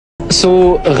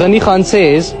So Ghani Khan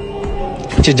says,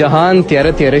 "Che jahan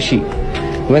tyara tyara shi,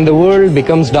 when the world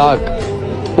becomes dark,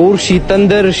 or shi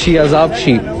tandar shi azab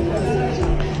shi,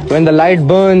 when the light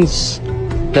burns,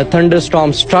 the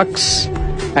thunderstorm strikes,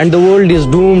 and the world is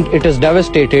doomed, it is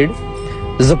devastated.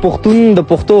 Za Pukhtun, the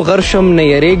Pukhto Gharsham, na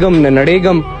yaregam, na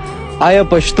nadegam, aya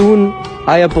Pashtun,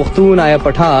 aya Pukhtun, aya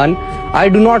Pathan, I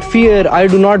do not fear, I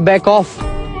do not back off.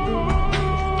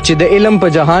 Che the ilam pa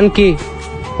jahan ki,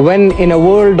 when in a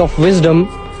world of wisdom,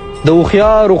 the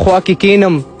ukhyar ukhwa ki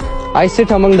kenam, I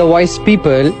sit among the wise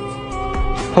people,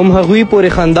 hum hagui pore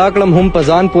khandaklam, hum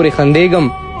pazan pore khandegam.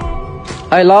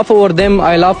 I laugh over them,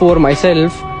 I laugh over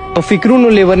myself. Pa fikrun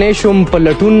levane shum, pa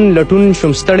latun latun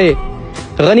shum stade."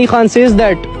 Ghani Khan says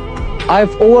that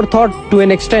I've overthought to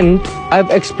an extent,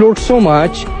 I've explored so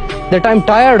much that I'm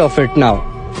tired of it now.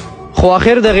 Kho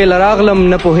akhir da ghilaraglam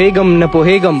na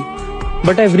pohegam.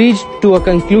 But I've reached to a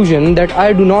conclusion that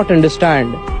I do not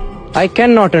understand. I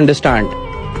cannot understand.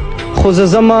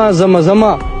 Khuzazama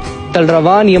zama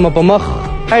talravan yamapamakh.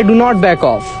 I do not back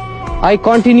off. I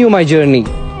continue my journey.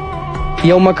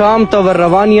 Yaw makam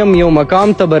tawarravaniyam, yaw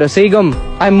makam tabarasegam.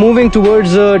 I'm moving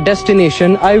towards a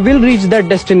destination. I will reach that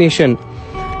destination.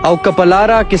 Aw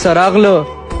kapalara kisaragla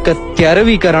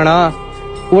katyaravi karana.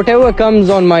 Whatever comes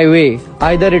on my way,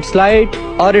 either it's light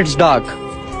or it's dark.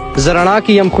 Zarana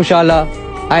ki yam khushala,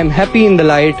 I am happy in the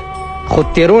light.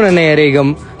 Khuttiruna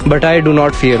nayaregam, but I do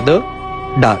not fear the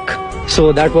dark.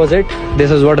 So that was it.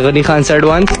 This is what Ghani Khan said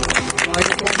once.